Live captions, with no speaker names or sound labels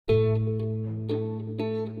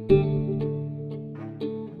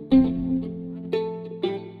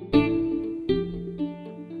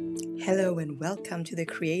welcome to the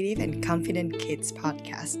Creative and Confident Kids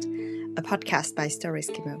podcast, a podcast by Star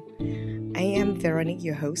Eskimo. I am Veronique,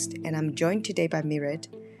 your host, and I'm joined today by Miret,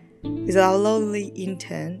 who's our lovely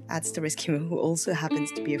intern at Star Eskimo, who also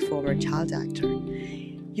happens to be a former child actor.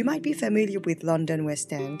 You might be familiar with London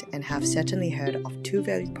West End and have certainly heard of two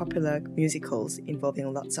very popular musicals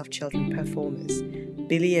involving lots of children performers,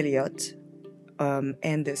 Billy Elliot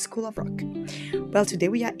and the School of Rock. Well, today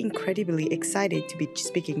we are incredibly excited to be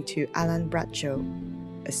speaking to Alan Bradshaw,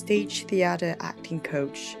 a stage theatre acting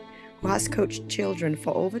coach who has coached children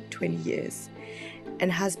for over 20 years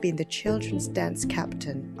and has been the children's dance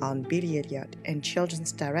captain on Billy Elliot and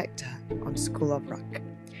children's director on School of Rock.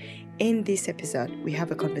 In this episode, we have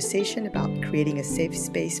a conversation about creating a safe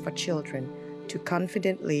space for children to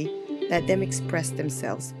confidently let them express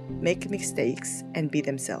themselves, make mistakes, and be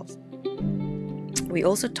themselves. We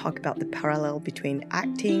also talk about the parallel between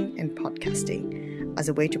acting and podcasting as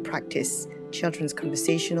a way to practice children's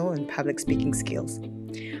conversational and public speaking skills.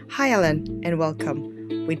 Hi, Alan, and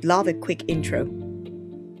welcome. We'd love a quick intro.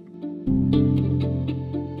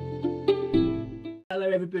 Hello,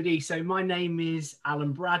 everybody. So my name is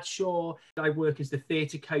Alan Bradshaw. I work as the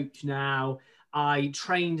theatre coach now. I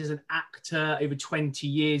trained as an actor over 20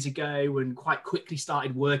 years ago and quite quickly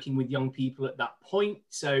started working with young people at that point.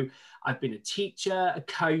 So I've been a teacher, a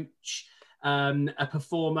coach, a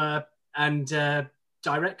performer, and a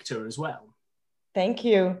director as well. Thank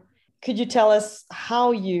you. Could you tell us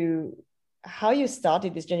how you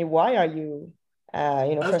started this journey? Why are you,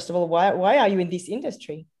 first of all, why are you in this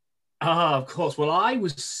industry? Of course. Well, I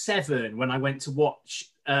was 7 when I went to watch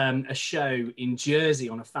a show in Jersey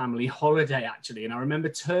on a family holiday, actually. And I remember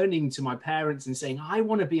turning to my parents and saying, I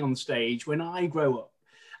want to be on stage when I grow up.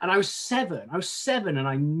 And I was 7 and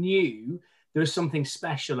I knew there was something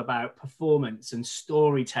special about performance and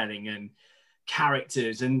storytelling and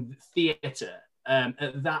characters and theatre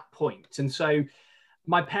at that point. And so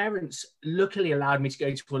my parents luckily allowed me to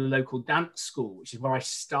go to a local dance school, which is where I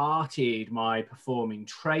started my performing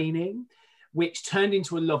training, which turned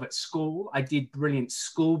into a love at school. I did brilliant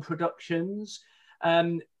school productions,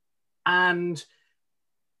 and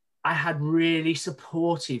I had really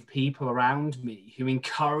supportive people around me who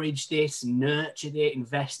encouraged this, nurtured it,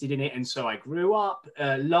 invested in it. And so I grew up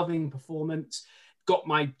loving performance, got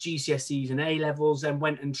my GCSEs and A-levels, then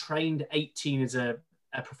went and trained at 18 as a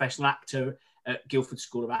professional actor at Guildford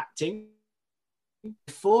School of Acting.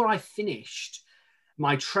 Before I finished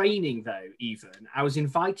my training, though, I was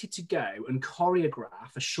invited to go and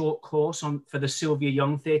choreograph a short course for the Sylvia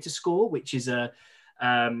Young Theatre School, which is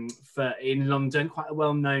in London, quite a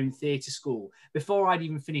well-known theatre school, before I'd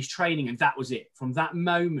even finished training. And that was it. From that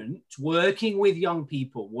moment, working with young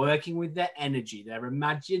people, working with their energy, their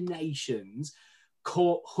imaginations,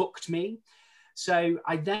 hooked me. So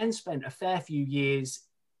I then spent a fair few years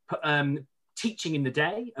teaching in the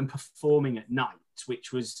day and performing at night,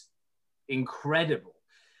 which was incredible.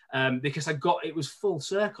 Because it was full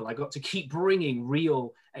circle. I got to keep bringing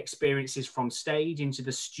real experiences from stage into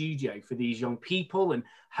the studio for these young people, and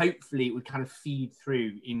hopefully it would kind of feed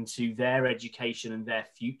through into their education and their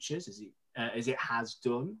futures as it has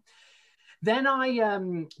done. Then I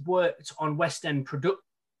worked on West End productions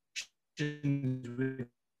with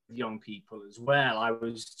young people as well. I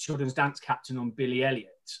was children's dance captain on Billy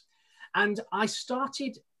Elliot, and I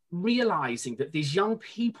started realizing that these young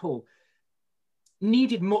people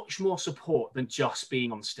needed much more support than just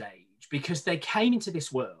being on stage, because they came into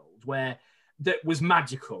this world that was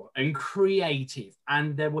magical and creative,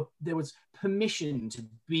 and there was permission to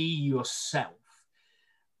be yourself.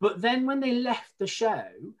 But then when they left the show,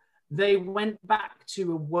 they went back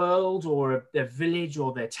to a world or their village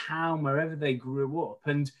or their town, wherever they grew up,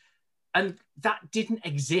 and that didn't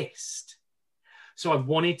exist. So I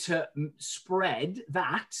wanted to spread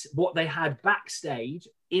what they had backstage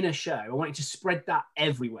in a show. I wanted to spread that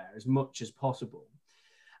everywhere as much as possible.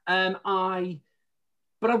 But I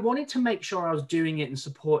wanted to make sure I was doing it and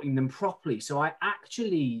supporting them properly. So I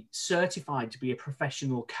actually certified to be a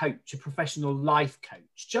professional coach, a professional life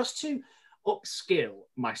coach, just to upskill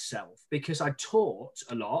myself, because I taught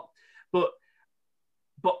a lot, but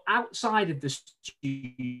outside of the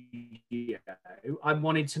studio, I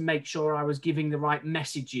wanted to make sure I was giving the right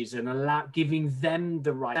messages and giving them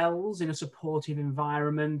the right skills in a supportive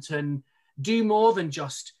environment, and do more than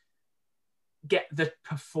just get the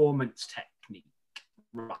performance technique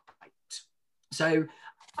right. So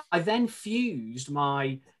I then fused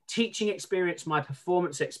my teaching experience, my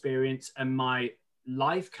performance experience, and my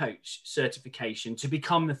life coach certification to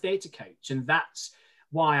become the theatre coach. And that's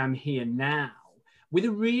why I'm here now, with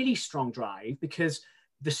a really strong drive, because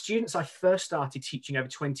the students I first started teaching over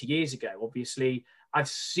 20 years ago, obviously, I've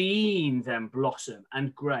seen them blossom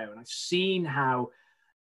and grow, and I've seen how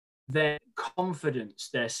their confidence,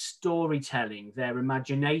 their storytelling, their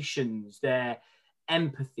imaginations, their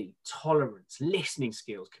empathy, tolerance, listening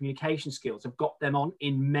skills, communication skills have got them on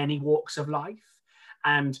in many walks of life.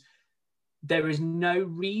 And there is no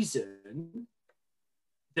reason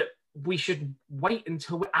that we should wait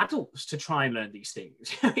until we're adults to try and learn these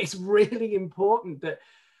things. It's really important that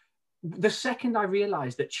the second I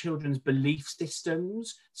realized that children's belief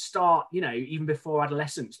systems start, even before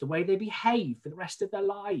adolescence, the way they behave for the rest of their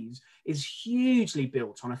lives is hugely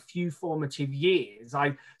built on a few formative years.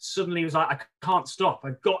 I suddenly was like, I can't stop.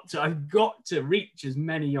 I've got to reach as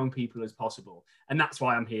many young people as possible. And that's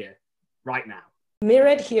why I'm here right now.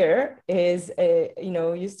 Miret here is,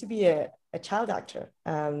 used to be a child actor.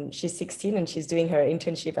 She's 16 and she's doing her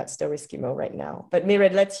internship at Story Schemo right now. But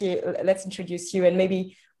Miret, let's introduce you, and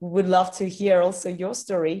maybe we would love to hear also your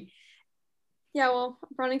story. Yeah, well,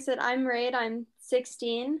 Veronica said, I'm Miret, I'm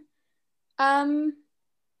 16. I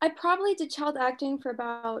probably did child acting for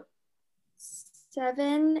about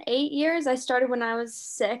 7-8 years. I started when I was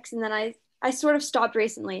 6, and then I sort of stopped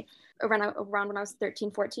recently around when I was 13,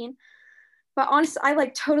 14. But honestly, I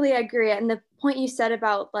totally agree. And the point you said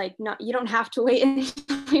about you don't have to wait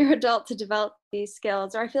until you're adult to develop these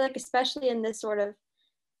skills. Or I feel like especially in this sort of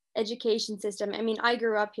education system. I mean, I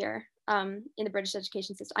grew up here in the British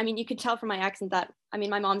education system. I mean, you could tell from my accent that,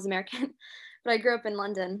 my mom's American, but I grew up in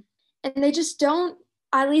London. And they just don't,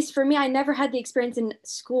 at least for me, I never had the experience in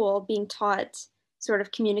school being taught sort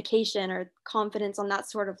of communication or confidence on that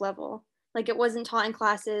sort of level. It wasn't taught in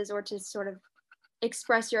classes or to sort of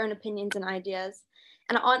express your own opinions and ideas.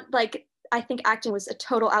 And I think acting was a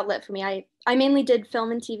total outlet for me. I mainly did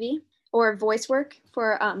film and TV or voice work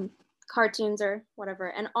for cartoons or whatever.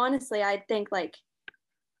 And honestly, I think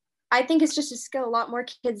it's just a skill a lot more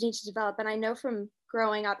kids need to develop. And I know from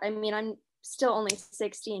growing up, I'm still only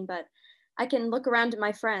 16, but I can look around at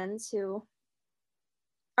my friends who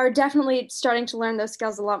are definitely starting to learn those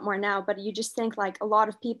skills a lot more now. But you just think a lot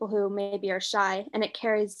of people who maybe are shy, and it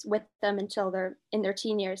carries with them until they're in their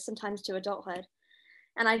teen years, sometimes to adulthood.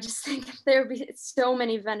 And I just think there would be so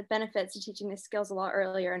many benefits to teaching these skills a lot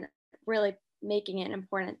earlier and really making it an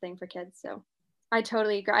important thing for kids. So I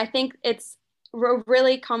totally agree. I think it's a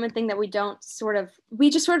really common thing that we just sort of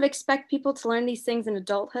expect people to learn these things in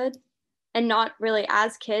adulthood and not really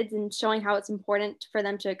as kids, and showing how it's important for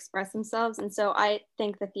them to express themselves. And so I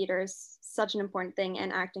think the theater is such an important thing,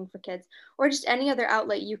 and acting for kids, or just any other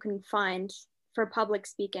outlet you can find for public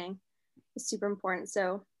speaking, is super important.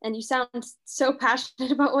 So, and you sound so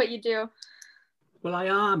passionate about what you do. Well, I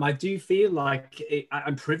am. I do feel like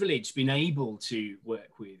I'm privileged being able to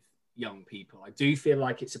work with young people. I do feel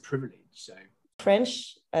like it's a privilege. So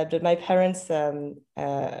French, but my parents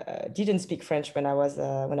didn't speak French when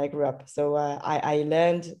I grew up. So I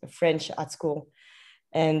learned French at school,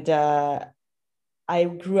 and I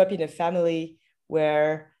grew up in a family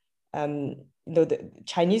where the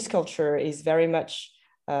Chinese culture is very much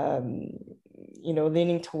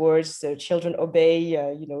leaning towards children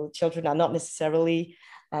obey. Children are not necessarily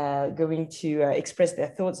going to express their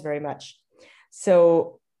thoughts very much.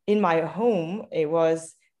 So in my home, it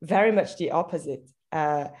was very much the opposite.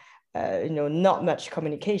 Not much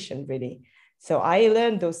communication really. So I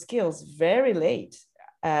learned those skills very late.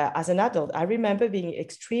 As an adult, I remember being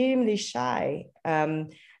extremely shy,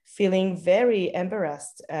 feeling very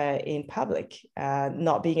embarrassed in public,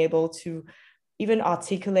 not being able to even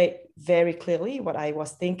articulate very clearly what I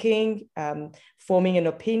was thinking, forming an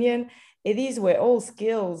opinion. These were all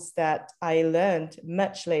skills that I learned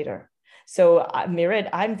much later. So Miret,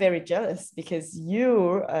 I'm very jealous because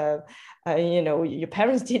your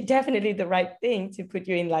parents did definitely the right thing to put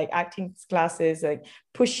you in acting classes,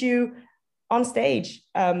 push you on stage.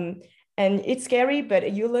 And it's scary,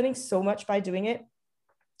 but you're learning so much by doing it.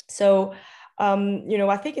 So,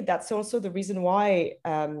 I think that's also the reason why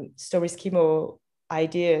Story Schemo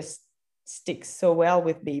ideas stick so well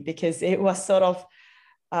with me, because it was sort of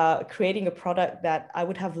creating a product that I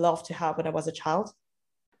would have loved to have when I was a child.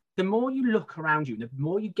 The more you look around you, the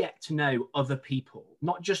more you get to know other people,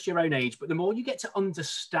 not just your own age, but the more you get to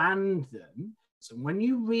understand them. So when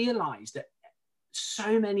you realize that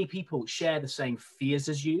so many people share the same fears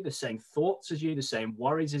as you, the same thoughts as you, the same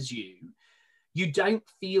worries as you, you don't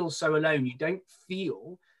feel so alone. You don't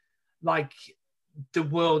feel like the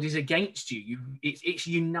world is against you. It's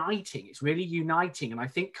uniting. It's really uniting. And I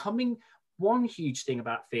think one huge thing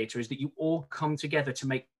about theatre is that you all come together to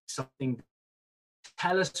make something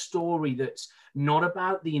tell a story that's not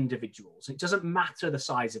about the individuals. It doesn't matter the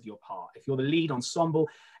size of your part. If you're the lead ensemble,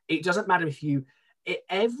 it doesn't matter if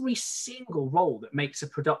every single role that makes a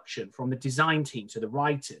production, from the design team to the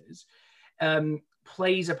writers,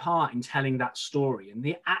 plays a part in telling that story. And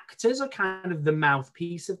the actors are kind of the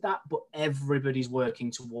mouthpiece of that, but everybody's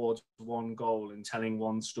working towards one goal and telling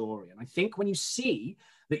one story. And I think when you see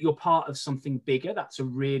that you're part of something bigger, that's a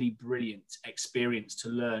really brilliant experience to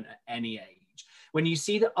learn at any age. When you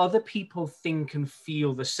see that other people think and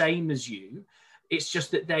feel the same as you, it's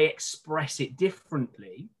just that they express it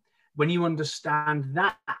differently. When you understand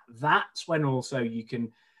that, that's when also you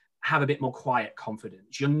can have a bit more quiet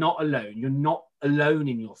confidence. You're not alone. You're not alone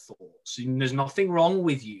in your thoughts. There's nothing wrong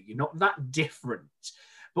with you. You're not that different.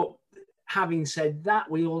 But having said that,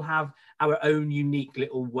 we all have our own unique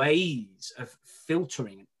little ways of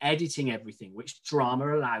filtering and editing everything, which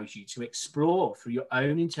drama allows you to explore through your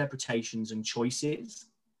own interpretations and choices.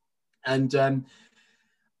 And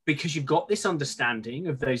because you've got this understanding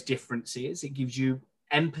of those differences, it gives you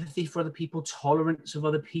empathy for other people, tolerance of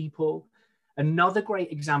other people. Another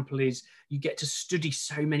great example is you get to study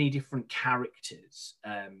so many different characters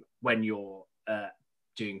when you're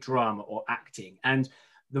doing drama or acting. And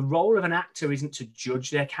the role of an actor isn't to judge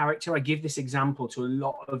their character. I give this example to a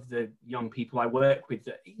lot of the young people I work with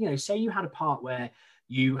that, you know, say you had a part where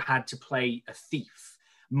you had to play a thief.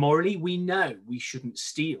 Morally, we know we shouldn't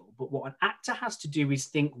steal, but what an actor has to do is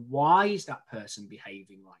think, why is that person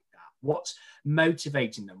behaving like that? What's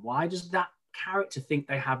motivating them? Why does that character think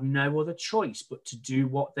they have no other choice but to do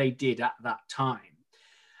what they did at that time?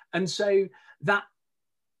 And so that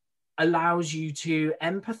allows you to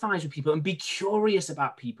empathize with people and be curious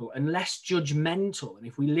about people and less judgmental. And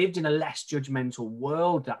if we lived in a less judgmental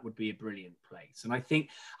world, that would be a brilliant place. And I think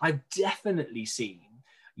I've definitely seen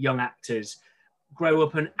young actors grow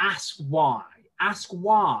up and ask why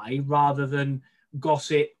rather than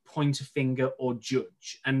gossip, point a finger or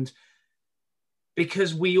judge. And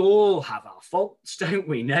because we all have our faults, don't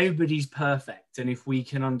we? Nobody's perfect. And if we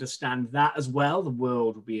can understand that as well, the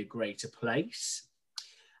world will be a greater place.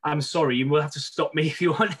 I'm sorry, you will have to stop me if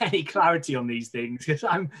you want any clarity on these things, because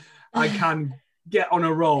I can get on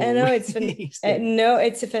a roll. I know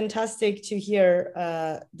it's fantastic to hear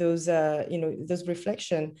those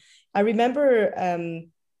reflection. I remember it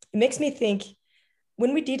makes me think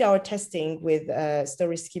when we did our testing with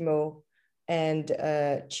Story Schemo and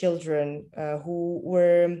children who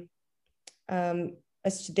were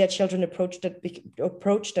as their children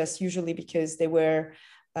approached us usually because they were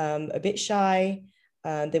a bit shy.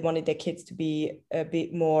 They wanted their kids to be a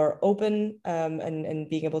bit more open and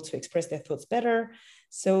being able to express their thoughts better.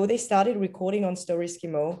 So they started recording on Story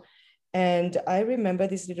Schemo. And I remember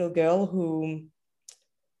this little girl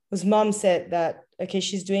whose mom said that, okay,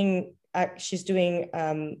 she's doing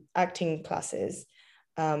acting classes,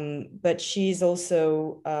 but she's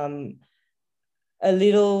also a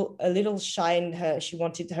little shy in her. She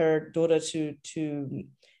wanted her daughter to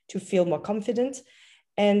feel more confident.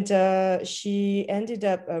 And she ended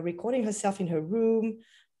up recording herself in her room,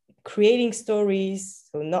 creating stories.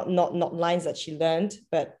 So not lines that she learned,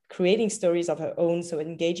 but creating stories of her own. So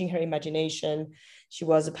engaging her imagination. She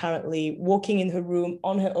was apparently walking in her room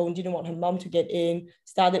on her own, didn't want her mom to get in,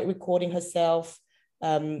 started recording herself,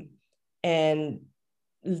 and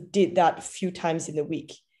did that a few times in the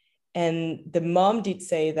week. And the mom did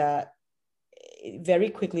say that very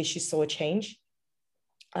quickly she saw a change.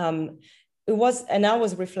 And I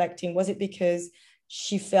was reflecting, was it because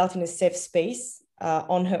she felt in a safe space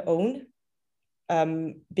on her own,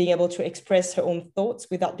 being able to express her own thoughts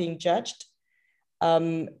without being judged,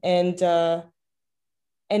 and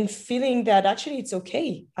feeling that actually it's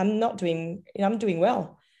okay, I'm doing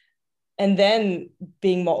well, and then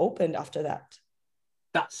being more open after that.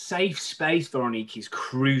 That safe space, Veronique, is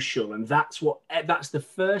crucial, and that's the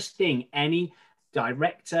first thing any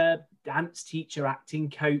director, dance teacher, acting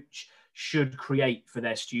coach should create for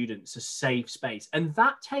their students, a safe space. And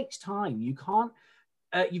that takes time. You can't,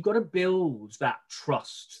 you've got to build that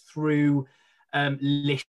trust through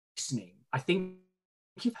listening. I think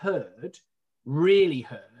you've really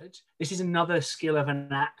heard, this is another skill of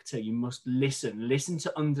an actor. You must listen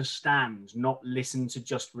to understand, not listen to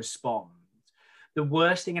just respond. The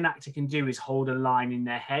worst thing an actor can do is hold a line in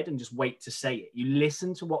their head and just wait to say it. You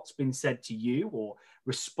listen to what's been said to you or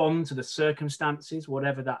respond to the circumstances,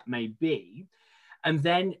 whatever that may be. And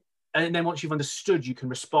then once you've understood, you can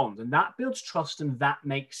respond. And that builds trust and that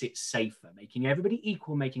makes it safer, making everybody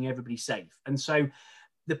equal, making everybody safe. And so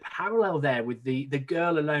the parallel there with the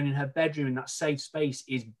girl alone in her bedroom in that safe space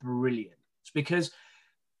is brilliant, because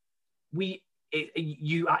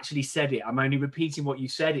you actually said it. I'm only repeating what you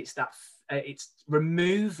said. It's that it's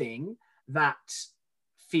removing that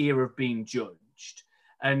fear of being judged,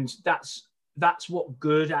 and that's what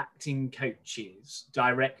good acting coaches,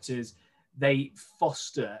 directors, they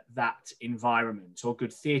foster that environment, or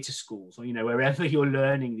good theatre schools, or wherever you're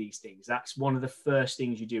learning these things. That's one of the first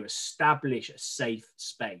things you do: establish a safe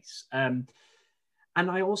space. And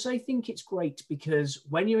I also think it's great because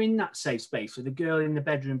when you're in that safe space with a girl in the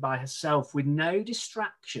bedroom by herself with no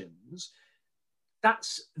distractions,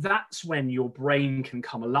 that's when your brain can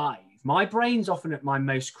come alive. My brain's often at my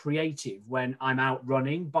most creative when I'm out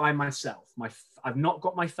running by myself. I've not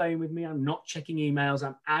got my phone with me. I'm not checking emails.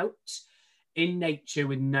 I'm out in nature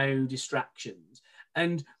with no distractions.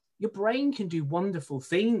 And your brain can do wonderful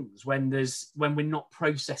things when we're not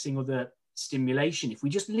processing other stimulation. If we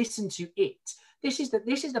just listen to it, this is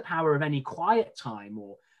the power of any quiet time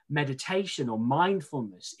or meditation or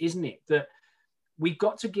mindfulness, isn't it? That we've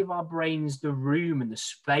got to give our brains the room and the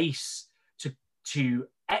space to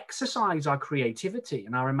exercise our creativity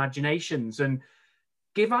and our imaginations, and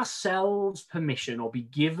give ourselves permission, or be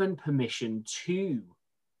given permission to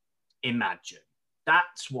imagine.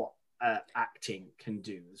 That's what acting can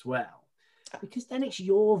do as well, because then it's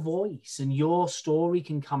your voice and your story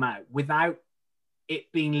can come out without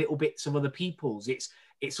it being little bits of other people's.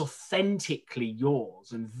 It's authentically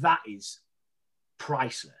yours, and that is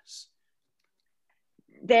priceless.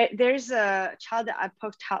 There's a child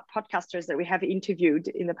podcasters that we have interviewed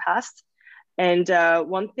in the past, and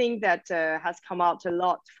one thing that has come out a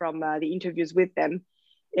lot from the interviews with them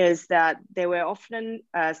is that they were often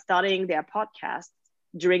starting their podcasts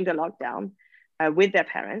during the lockdown with their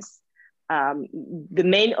parents. The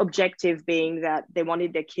main objective being that they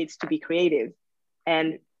wanted their kids to be creative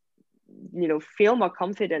and feel more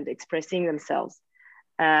confident expressing themselves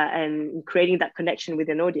and creating that connection with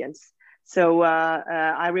an audience. So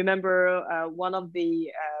I remember one of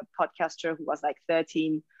the podcaster who was like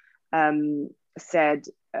 13 said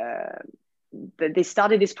that they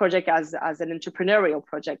started this project as an entrepreneurial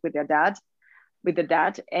project with the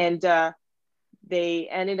dad, and they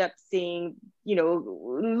ended up seeing,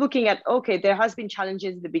 looking at, okay, there has been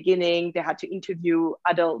challenges in the beginning. They had to interview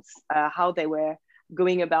adults, how they were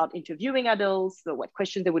going about interviewing adults, what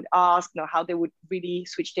questions they would ask, how they would really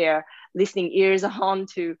switch their listening ears on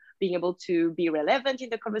to being able to be relevant in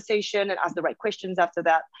the conversation and ask the right questions after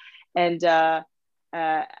that. And the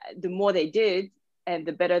more they did, and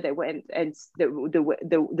the better they went, and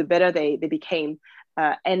the better they became.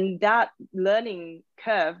 And that learning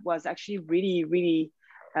curve was actually really, really,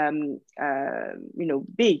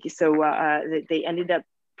 big. So they ended up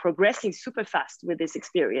progressing super fast with this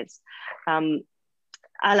experience.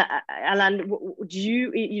 Alan, do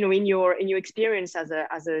you, in your experience as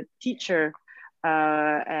a teacher,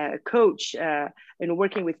 coach,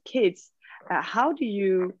 working with kids, how do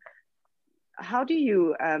you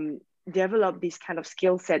develop this kind of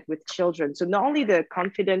skill set with children? So not only the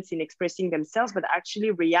confidence in expressing themselves, but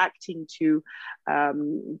actually reacting to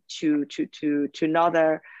another,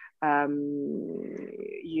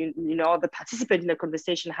 the participant in the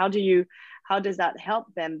conversation. How does that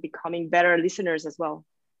help them becoming better listeners as well?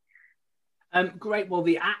 Great. Well,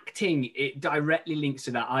 the acting, it directly links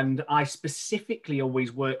to that. And I specifically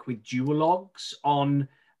always work with duologues on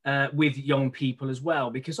with young people as well,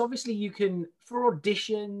 because obviously you can, for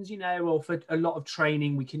auditions, or for a lot of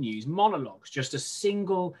training, we can use monologues, just a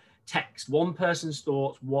single text, one person's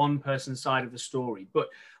thoughts, one person's side of the story. But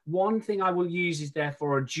one thing I will use is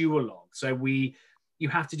therefore a duologue. So you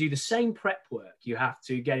have to do the same prep work. You have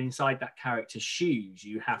to get inside that character's shoes.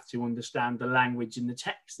 You have to understand the language and the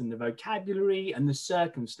text and the vocabulary and the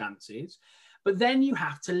circumstances. But then you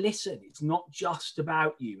have to listen. It's not just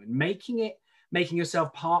about you. And making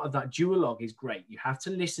yourself part of that duologue is great. You have to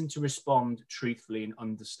listen to respond truthfully and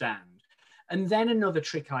understand. And then another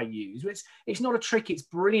trick I use, it's not a trick, it's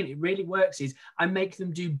brilliant, it really works, is I make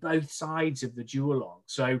them do both sides of the duologue.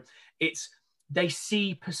 So they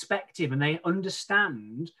see perspective and they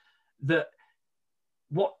understand that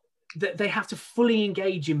they have to fully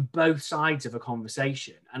engage in both sides of a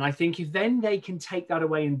conversation. And I think if then they can take that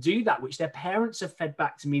away and do that, which their parents have fed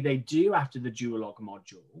back to me they do after the duologue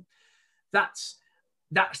module, that's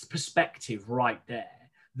perspective right there,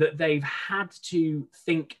 that they've had to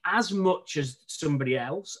think as much as somebody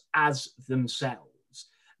else as themselves.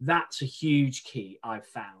 That's a huge key I've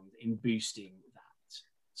found in boosting that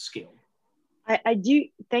skill. I do.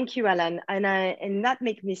 Thank you, Alan. And that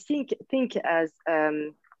makes me think as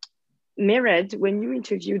Mired, when you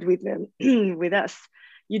interviewed with with us,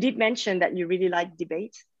 you did mention that you really like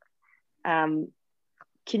debate. Can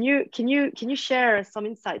you share some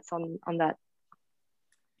insights on that?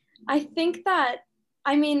 I think that,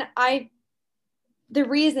 I mean, the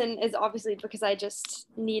reason is obviously because I just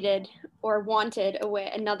needed or wanted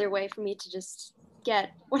another way for me to just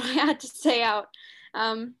get what I had to say out.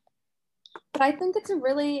 But I think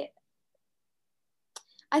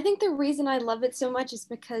I think the reason I love it so much is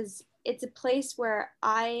because it's a place where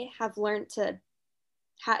I have learned to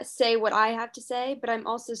say what I have to say, but I'm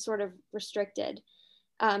also sort of restricted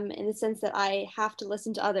in the sense that I have to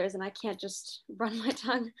listen to others and I can't just run my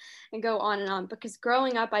tongue and go on and on. Because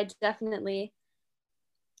growing up, I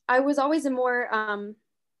was always a more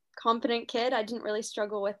confident kid. I didn't really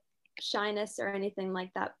struggle with shyness or anything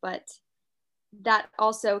like that, but that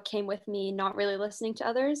also came with me not really listening to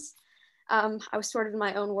others. I was sort of in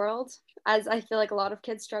my own world, as I feel like a lot of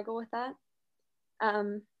kids struggle with that.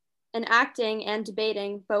 And acting and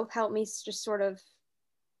debating both helped me just sort of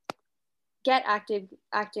get active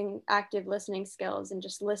listening skills and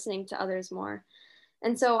just listening to others more.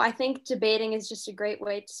 And so I think debating is just a great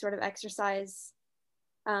way to sort of exercise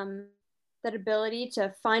that ability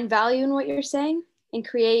to find value in what you're saying and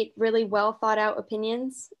create really well thought out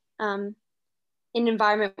opinions in an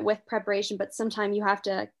environment with preparation. But sometimes you have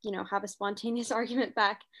to, have a spontaneous argument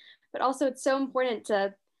back. But also it's so important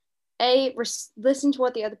to listen to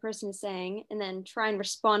what the other person is saying and then try and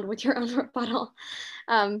respond with your own rebuttal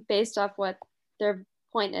based off what their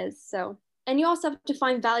point is. So, and you also have to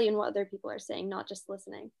find value in what other people are saying, not just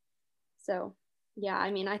listening. So yeah,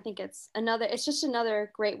 I mean, I think it's just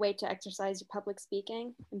another great way to exercise your public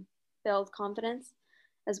speaking and build confidence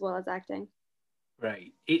as well as acting.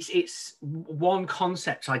 Right. It's one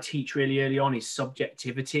concept I teach really early on is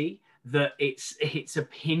subjectivity, that it's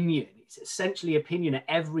opinion. It's essentially opinion at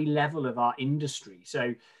every level of our industry.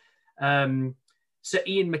 So Sir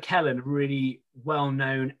Ian McKellen, a really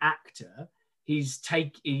well-known actor, he's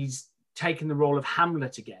taken the role of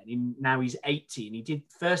Hamlet again. Now he's 80, and he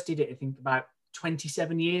first did it, I think, about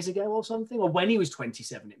 27 years ago or something, or when he was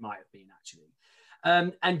 27, it might have been actually.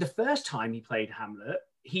 And the first time he played Hamlet,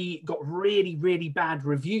 he got really, really bad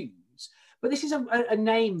reviews. But this is a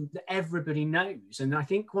name that everybody knows. And I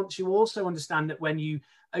think once you also understand that when you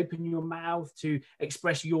open your mouth to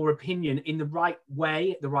express your opinion in the right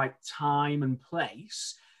way, at the right time and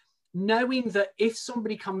place, knowing that if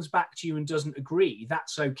somebody comes back to you and doesn't agree,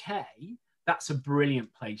 that's okay. That's a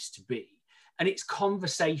brilliant place to be. And it's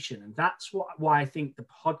conversation. And that's why I think the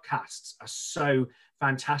podcasts are so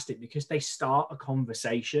fantastic, because they start a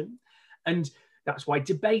conversation. And that's why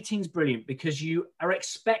debating is brilliant, because you are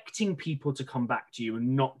expecting people to come back to you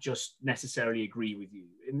and not just necessarily agree with you.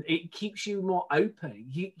 And it keeps you more open.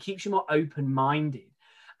 It keeps you more open-minded.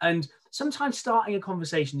 And sometimes starting a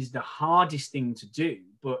conversation is the hardest thing to do,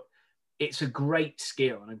 but it's a great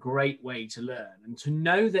skill and a great way to learn. And to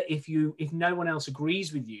know that if no one else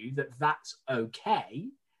agrees with you, that's okay,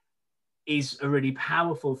 is a really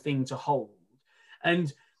powerful thing to hold.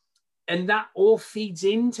 And that all feeds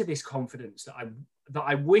into this confidence that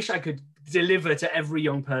I wish I could deliver to every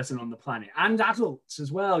young person on the planet, and adults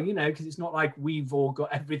as well, because it's not like we've all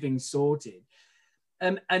got everything sorted.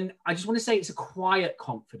 And I just want to say it's a quiet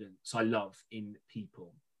confidence I love in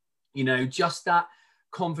people, just that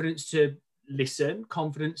confidence to listen,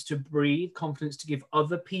 confidence to breathe, confidence to give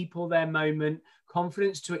other people their moment,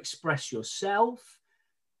 confidence to express yourself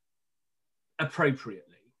appropriately.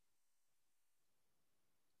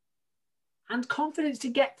 And confidence to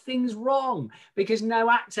get things wrong, because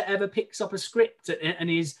no actor ever picks up a script and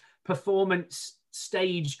is performance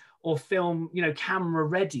stage or film, camera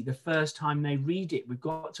ready the first time they read it. We've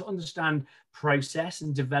got to understand process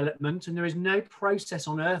and development, and there is no process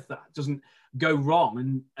on earth that doesn't go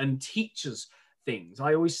wrong and teach us things.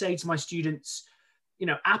 I always say to my students,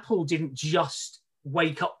 Apple didn't just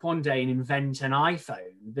wake up one day and invent an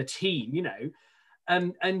iPhone, the team,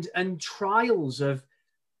 and trials of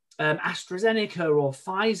AstraZeneca or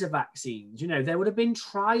Pfizer vaccines, there would have been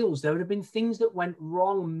trials, there would have been things that went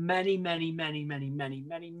wrong many, many, many, many, many,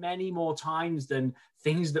 many, many more times than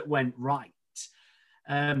things that went right.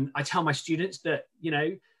 I tell my students that,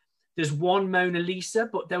 there's one Mona Lisa,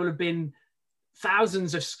 but there would have been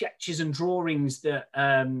thousands of sketches and drawings that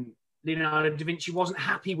Leonardo da Vinci wasn't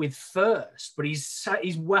happy with first, but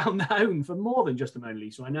he's well known for more than just the Mona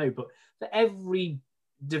Lisa, I know, but for every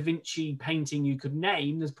Da Vinci painting you could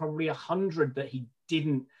name, there's probably 100 that he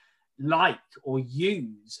didn't like or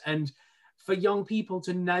use. And for young people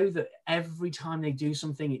to know that every time they do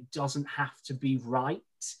something, it doesn't have to be right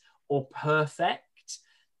or perfect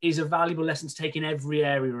is a valuable lesson to take in every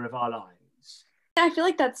area of our lives. I feel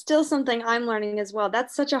like that's still something I'm learning as well.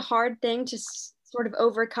 That's such a hard thing to sort of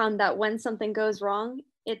overcome, that when something goes wrong,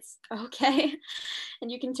 it's okay.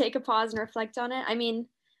 And you can take a pause and reflect on it. I mean,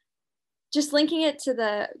 just linking it to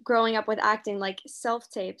the growing up with acting, like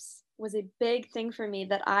self-tapes was a big thing for me,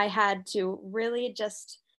 that I had to really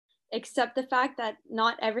just accept the fact that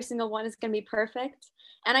not every single one is going to be perfect.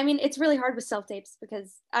 And I mean, it's really hard with self-tapes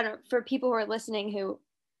because I don't, for people who are listening who,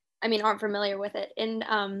 I mean, aren't familiar with it. And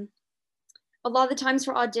a lot of the times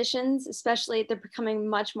for auditions, especially, they're becoming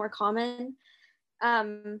much more common.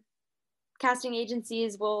 Casting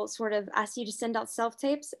agencies will sort of ask you to send out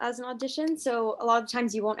self-tapes as an audition. So a lot of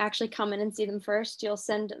times you won't actually come in and see them first. You'll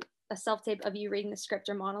send a self-tape of you reading the script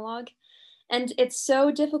or monologue. And it's so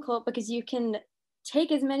difficult because you can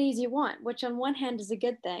take as many as you want, which on one hand is a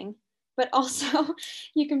good thing, but also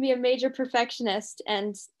you can be a major perfectionist.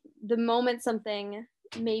 And the moment something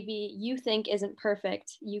maybe you think isn't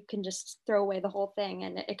perfect, you can just throw away the whole thing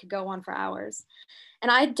and it could go on for hours. And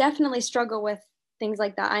I definitely struggle with things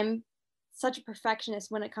like that. I'm such a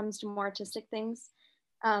perfectionist when it comes to more artistic things.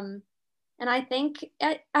 And I think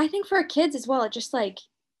for kids as well, it just like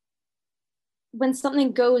when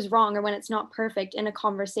something goes wrong or when it's not perfect in a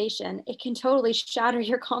conversation, it can totally shatter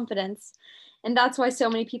your confidence. And that's why so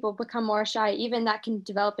many people become more shy. Even that can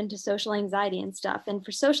develop into social anxiety and stuff. And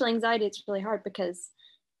for social anxiety, it's really hard because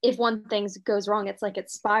if one thing goes wrong, it's like it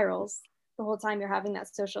spirals the whole time you're having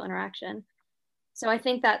that social interaction. So I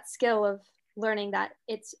think that skill of learning that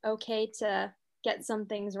it's okay to get some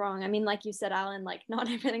things wrong. I mean, like you said, Alan, like not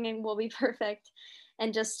everything will be perfect,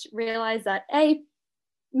 and just realize that, hey,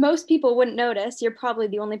 most people wouldn't notice. You're probably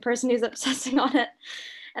the only person who's obsessing on it.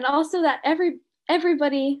 And also that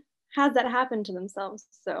everybody has that happen to themselves.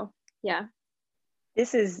 So yeah.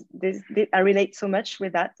 This I relate so much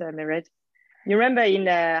with that, Mired. You remember in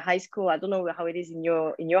high school, I don't know how it is in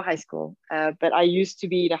your high school, but I used to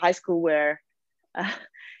be in a high school where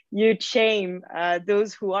you'd shame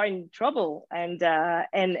those who are in trouble, and that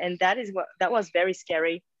was very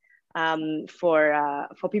scary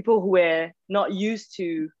for people who were not used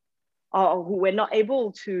to, or who were not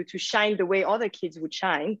able to shine the way other kids would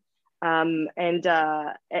shine. And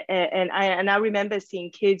I remember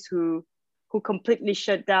seeing kids who completely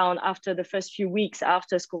shut down after the first few weeks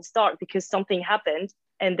after school start because something happened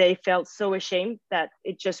and they felt so ashamed that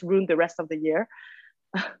it just ruined the rest of the year.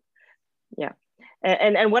 Yeah.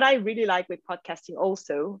 And what I really like with podcasting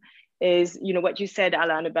also is, you know, what you said,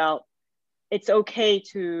 Alan, about it's okay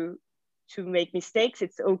to make mistakes.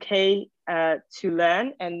 It's okay to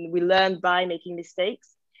learn, and we learn by making mistakes.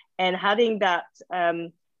 And having that,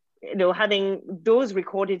 having those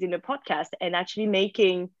recorded in a podcast and actually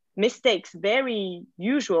making mistakes very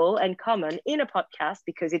usual and common in a podcast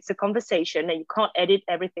because it's a conversation and you can't edit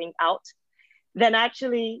everything out, then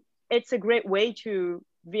actually it's a great way to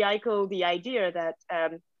vehicle the idea that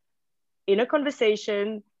in a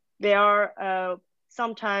conversation there are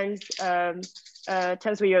sometimes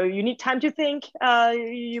times where you need time to think.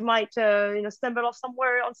 You might stumble off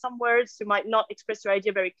on some words. You might not express your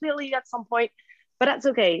idea very clearly at some point, but that's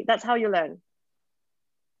okay. That's how you learn.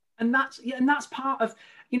 And that's part of,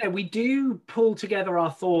 we do pull together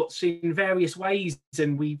our thoughts in various ways,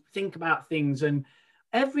 and we think about things, and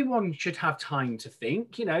everyone should have time to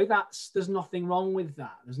think. There's nothing wrong with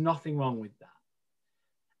that. There's nothing wrong with that.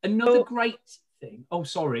 Another great thing. Oh,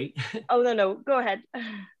 sorry. Oh, no, go ahead.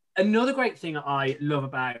 Another great thing I love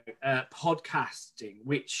about podcasting,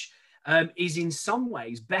 which is in some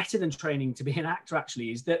ways better than training to be an actor,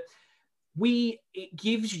 actually, is that it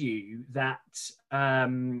gives you that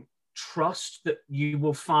trust that you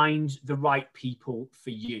will find the right people for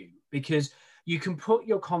you, because you can put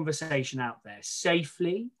your conversation out there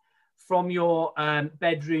safely from your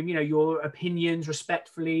bedroom, your opinions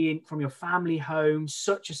respectfully from your family home,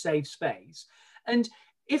 such a safe space. And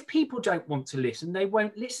if people don't want to listen, they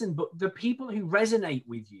won't listen, but the people who resonate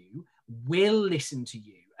with you will listen to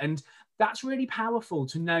you. And that's really powerful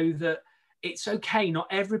to know that it's okay. Not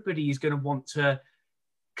everybody is going to want to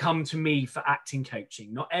come to me for acting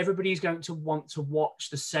coaching. Not everybody is going to want to watch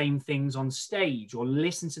the same things on stage or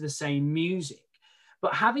listen to the same music.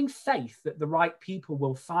 But having faith that the right people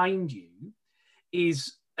will find you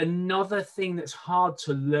is another thing that's hard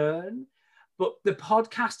to learn. But the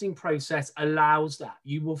podcasting process allows that.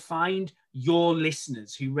 You will find your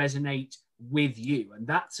listeners who resonate with you. And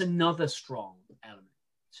that's another strong element.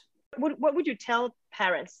 What would you tell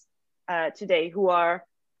parents today who are,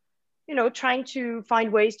 trying to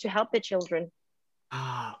find ways to help their children?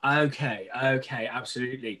 Okay,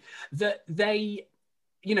 absolutely. That they,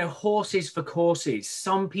 horses for courses.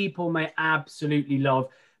 Some people may absolutely love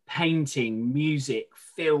painting, music,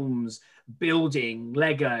 films, building,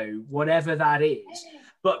 Lego, whatever that is.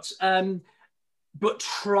 But but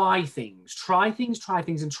try things,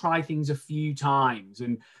 and try things a few times,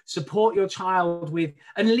 and support your child with,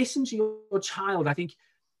 and listen to your child. I think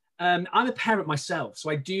I'm a parent myself, so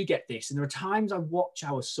I do get this. And there are times I watch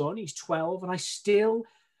our son, he's 12, and I still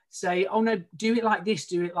say, oh no, do it like this,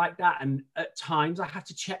 do it like that. And at times I have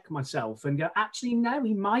to check myself and go, actually, no,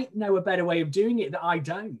 he might know a better way of doing it that I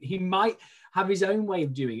don't. He might have his own way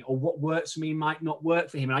of doing it, or what works for me might not work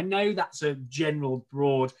for him. And I know that's a general,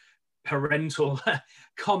 broad parental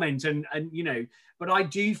comment, and you know, but I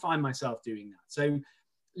do find myself doing that. So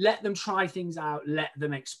let them try things out, let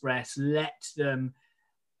them express, let them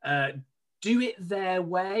do it their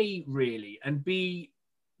way, really, and be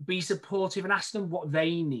supportive, and ask them what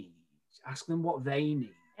they need.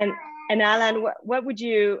 And Alan, what would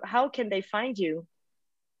you, how can they find you?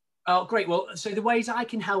 Oh, great. Well, so the ways I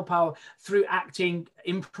can help are through acting,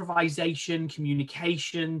 improvisation,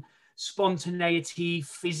 communication, spontaneity,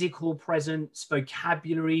 physical presence,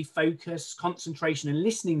 vocabulary, focus, concentration, and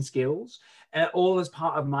listening skills, all as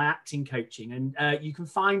part of my acting coaching. And you can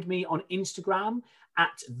find me on Instagram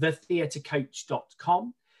at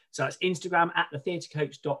thetheatrecoach.com. So that's Instagram at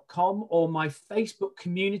thetheatrecoach.com, or my Facebook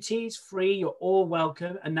community is free. You're all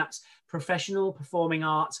welcome. And that's Professional Performing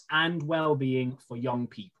Arts and Wellbeing for Young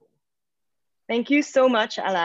People. Thank you so much, Alan.